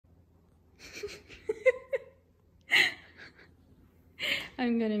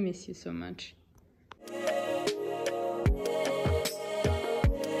I'm gonna miss you so much.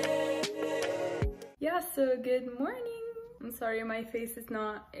 Yeah, so good morning. I'm sorry my face is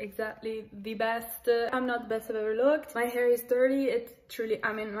not exactly the best. I'm not the best I've ever looked. My hair is dirty. It's truly,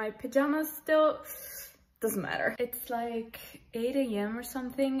 I'm in my pajamas still. Doesn't matter. It's like 8 a.m. or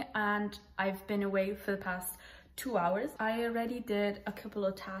something and I've been away for the past 2 hours. I already did a couple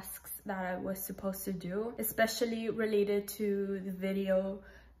of tasks that I was supposed to do, especially related to the video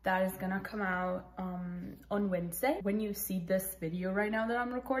that is gonna come out on Wednesday. When you see this video right now that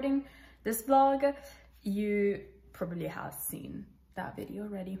I'm recording, this vlog, you probably have seen that video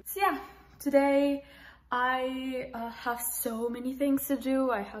already. So yeah, today I have so many things to do.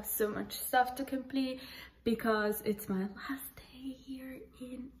 I have so much stuff to complete because it's my last day here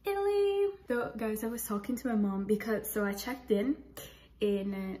in Italy. So guys, I was talking to my mom because I checked in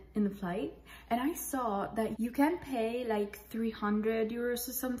the flight and I saw that you can pay like 300 euros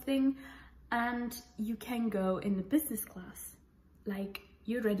or something and you can go in the business class. Like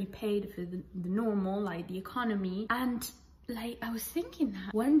you already paid for the normal, like the economy, and like I was thinking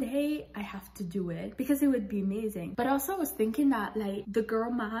that one day I have to do it because it would be amazing. But also I was thinking that like the girl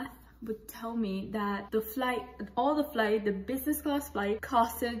math would tell me that the business class flight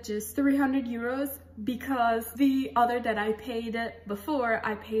costed just 300 euros because the other that I paid before,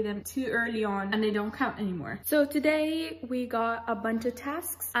 I paid them too early on and they don't count anymore. So today we got a bunch of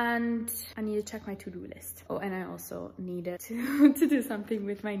tasks and I need to check my to-do list. Oh, and I also needed to do something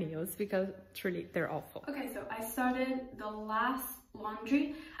with my nails because truly they're awful. Okay, so I started the last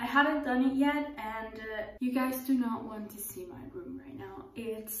laundry. I haven't done it yet and you guys do not want to see my room right now.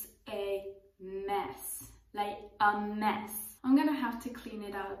 It's a mess, like a mess. I'm gonna have to clean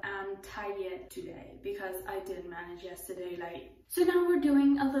it up and tidy it today because I didn't manage yesterday. Like, so now we're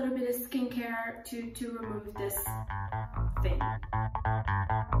doing a little bit of skincare to remove this thing.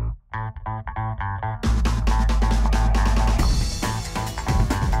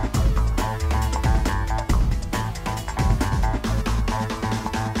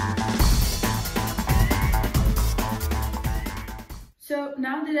 So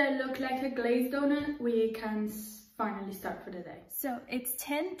now that I look like a glazed donut, we can finally start for the day. So it's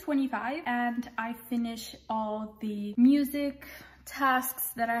 10:25 and I finished all the music tasks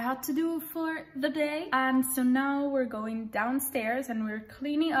that I had to do for the day. And so now we're going downstairs and we're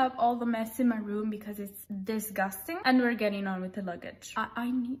cleaning up all the mess in my room because it's disgusting. And we're getting on with the luggage.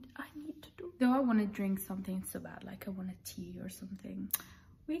 I need to do. Though I want to drink something so bad, like I want a tea or something.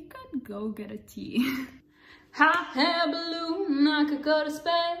 We could go get a tea. Hot air balloon, I could go to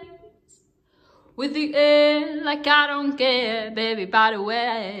space with the air like I don't care, baby, by the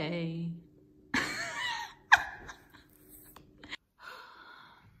way.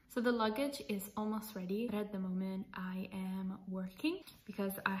 So the luggage is almost ready, but at the moment I am working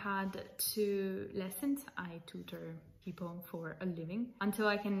because I had 2 lessons. I tutor people for a living until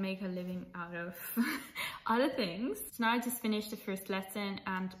I can make a living out of other things. So now I just finished the first lesson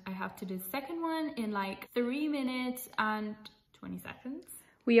and I have to do the second one in like 3 minutes and 20 seconds.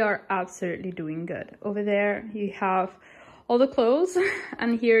 We are absolutely doing good. Over there you have all the clothes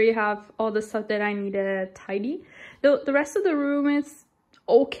and here you have all the stuff that I need to tidy. The rest of the room is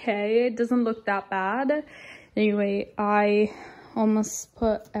okay, it doesn't look that bad. Anyway, I almost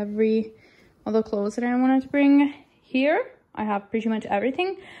put all the clothes that I wanted to bring here. I have pretty much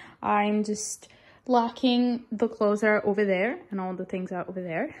everything. I'm just lacking the clothes that are over there and all the things are over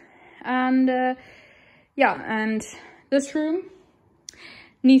there. And yeah, and this room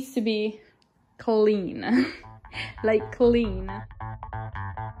needs to be clean. Like clean.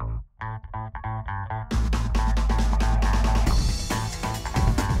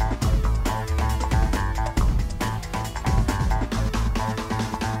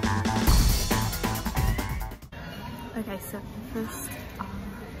 Okay, so the first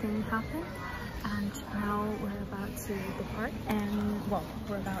thing happened and now we're about to depart and well,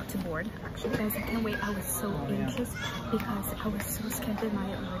 we're about to board actually. Guys, I can't wait. I was so anxious because I was so scared that my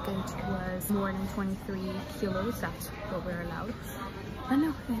luggage was more than 23 kilos. That's what we're allowed. But no,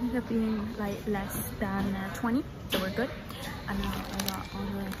 it ended up being like less than 20, so we're good. And now I got all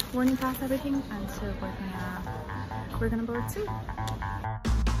the boarding pass, everything, and so we're gonna board soon.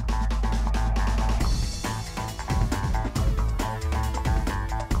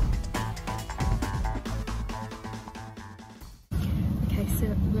 So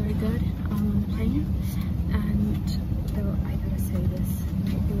very good on the plane, and though I gotta say this,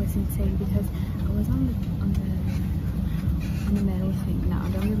 it was insane because I was on on the medal thing. Now I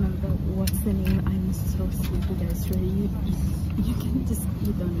don't remember what's the name. I'm so sleepy, guys. Really, you can just,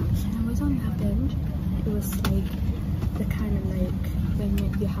 you don't know. And I was on that bench. It was like the kind of like when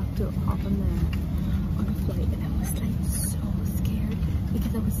you have to hop on a flight, and I was like so scared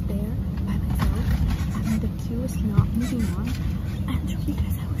because I was there by myself and the queue was not moving on. And truly,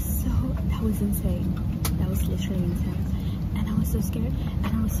 guys, that was insane. That was literally insane. And I was so scared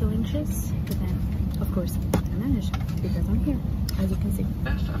and I was so anxious, but then of course I managed because I'm here, as you can see.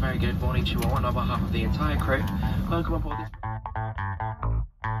 Yes, a very good morning to you all on behalf of the entire crew. Welcome aboard this.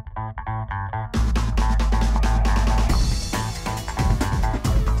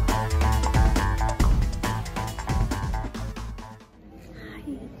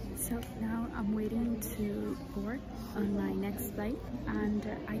 So now I'm waiting to board on my next flight, and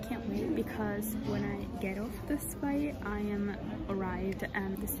I can't wait because when I get off this flight I am arrived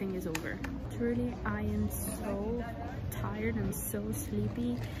and this thing is over. Truly, I am so tired and so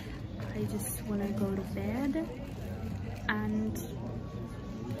sleepy. I just want to go to bed, and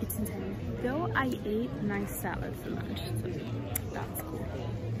it's insane. Though I ate nice salad for lunch, so that's cool.